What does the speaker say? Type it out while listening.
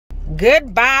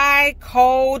Goodbye,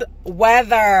 cold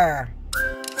weather.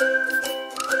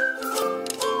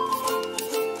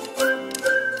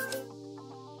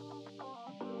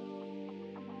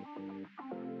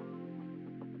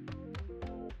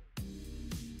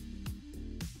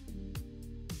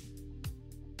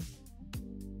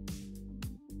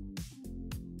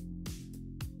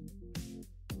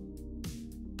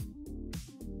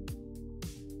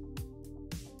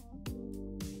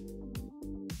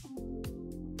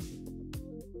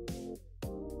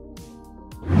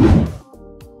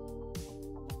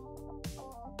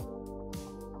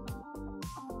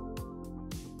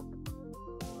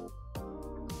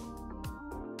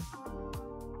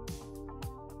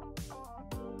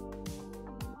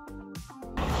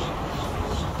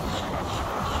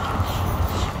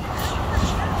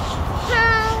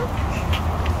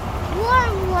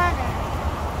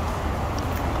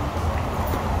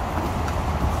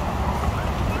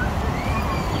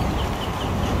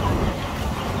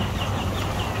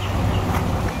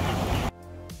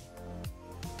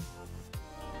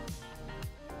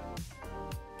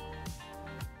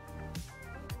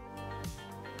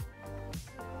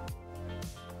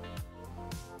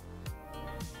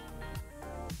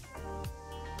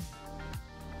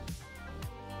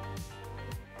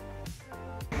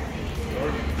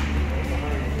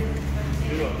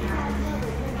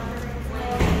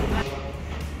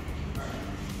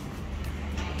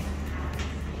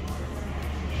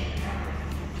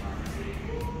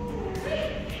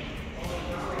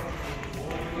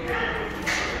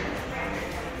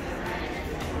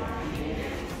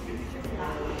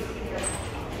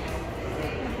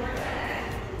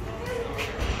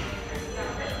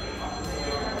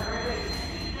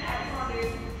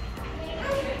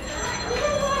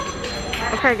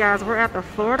 Okay guys, we're at the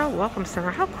Florida Welcome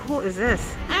Center. How cool is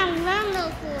this? I love no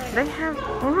Florida. They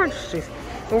have orange juice.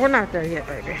 Well, we're not there yet,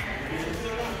 baby.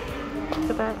 Look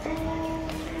at that.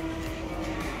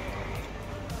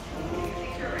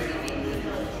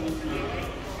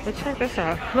 But check this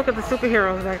out. Look at the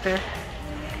superheroes back there.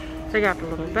 They got the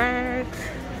little bags.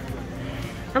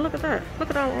 And look at that.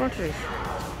 Look at all the orange juice.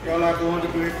 Y'all like to want the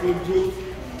grapefruit juice?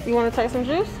 You want to take some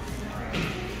juice?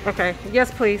 Okay.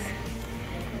 Yes, please.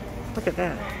 Look at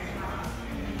that.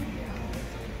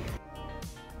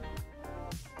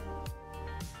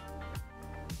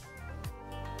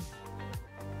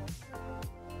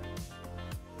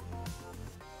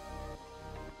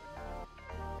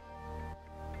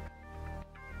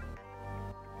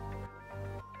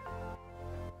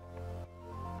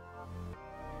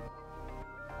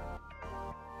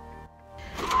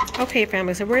 Okay,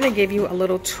 family, so we're going to give you a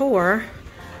little tour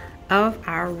of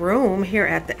our room here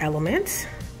at the Element.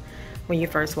 When you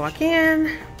first walk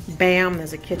in, bam,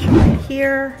 there's a kitchen right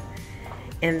here.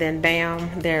 And then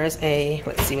bam, there's a,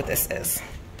 let's see what this is.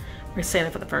 We're seeing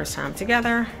it for the first time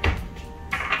together.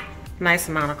 Nice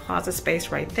amount of closet space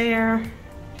right there.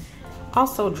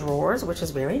 Also drawers, which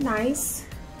is very nice.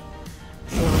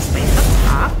 A little space up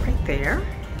top right there.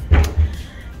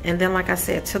 And then, like I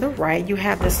said, to the right, you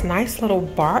have this nice little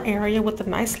bar area with a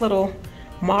nice little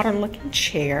modern looking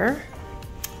chair.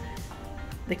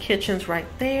 The kitchen's right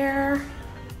there.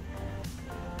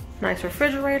 Nice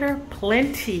refrigerator.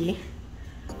 Plenty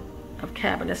of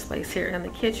cabinet space here in the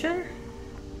kitchen.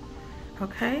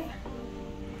 Okay.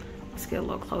 Let's get a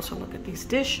little closer look at these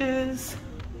dishes.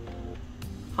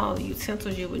 All the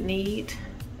utensils you would need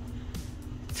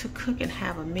to cook and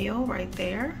have a meal right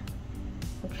there.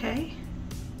 Okay.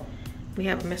 We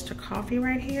have a Mr. Coffee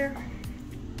right here.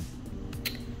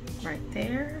 Right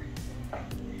there.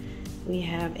 We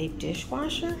have a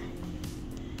dishwasher,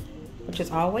 which is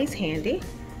always handy.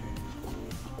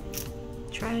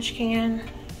 Trash can.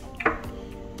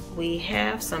 We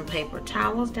have some paper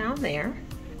towels down there.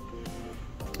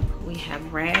 We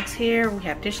have rags here. We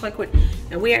have dish liquid.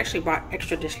 And we actually bought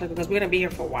extra dish liquid because we're going to be here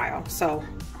for a while. So,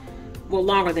 well,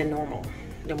 longer than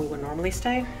we would normally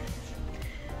stay.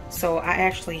 So I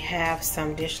actually have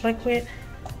some dish liquid.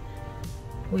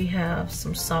 We have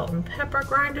some salt and pepper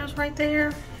grinders right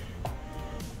there.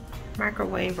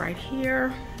 Microwave right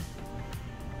here.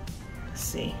 Let's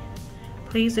see.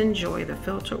 Please enjoy the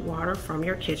filtered water from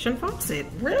your kitchen faucet.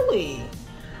 Really?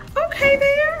 Okay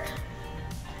there.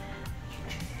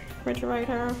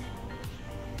 Refrigerator.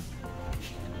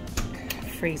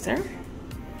 Freezer.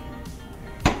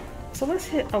 So let's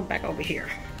hit, oh, back over here.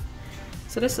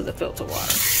 So this is the filtered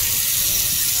water.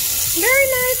 Very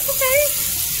nice,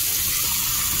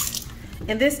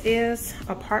 okay. And this is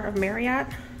a part of Marriott,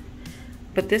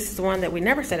 but this is one that we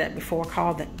never said at before,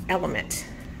 called the Element.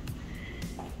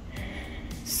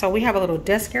 So we have a little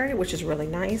desk area, which is really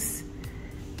nice.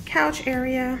 Couch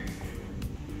area.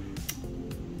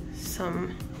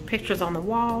 some pictures on the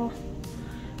wall.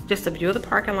 Just a view of the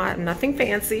parking lot, nothing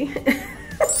fancy.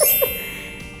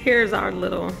 Here's our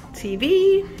little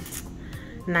TV.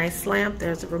 Nice lamp,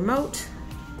 there's a remote.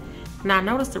 Now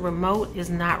notice the remote is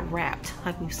not wrapped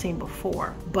like we've seen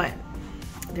before, but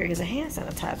there is a hand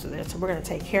sanitizer there, so we're gonna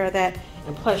take care of that.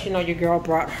 And plus, you know, your girl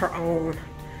brought her own.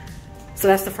 So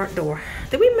that's the front door.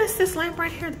 Did we miss this lamp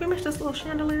right here? Did we miss this little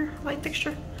chandelier light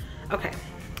fixture? Okay,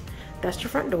 that's your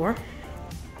front door.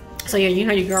 So yeah, you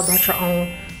know your girl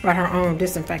brought her own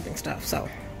disinfecting stuff, so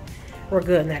we're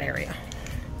good in that area.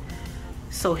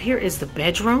 So here is the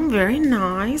bedroom. Very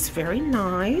nice, very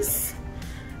nice.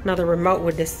 Another remote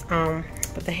with this,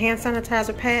 with the hand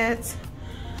sanitizer pads.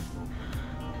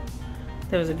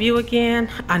 There's a view again.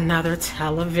 Another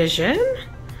television.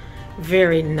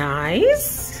 Very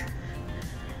nice.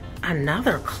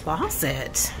 Another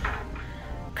closet.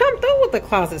 Come through with the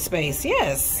closet space,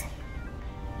 yes.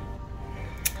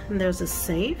 And there's a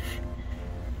safe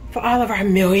for all of our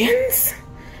millions.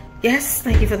 Yes,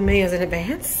 thank you for the millions in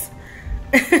advance.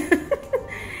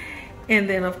 And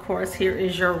then of course here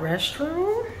is your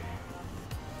restroom.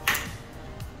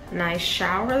 Nice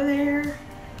shower there.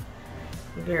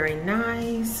 Very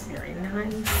nice, very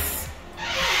nice.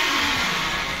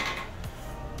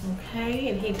 Okay,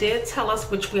 and he did tell us,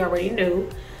 which we already knew,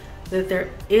 that there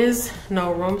is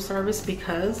no room service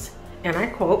because, and I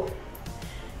quote,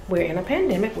 we're in a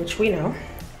pandemic, which we know,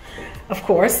 of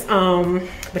course,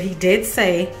 but he did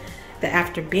say that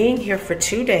after being here for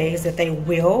 2 days that they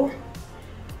will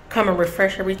come and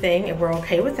refresh everything, and we're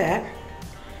okay with that.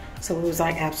 So we was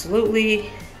like, absolutely,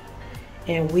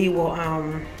 and we will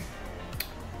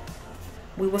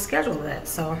schedule that.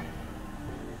 So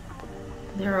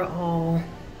there are all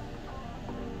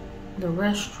the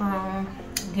restroom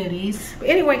goodies. But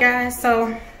anyway, guys,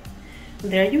 so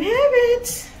there you have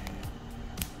it.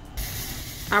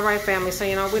 All right, family, so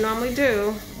you know what we normally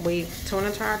do, we tune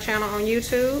into our channel on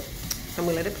YouTube and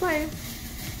we let it play.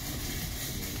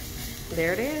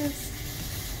 There it is.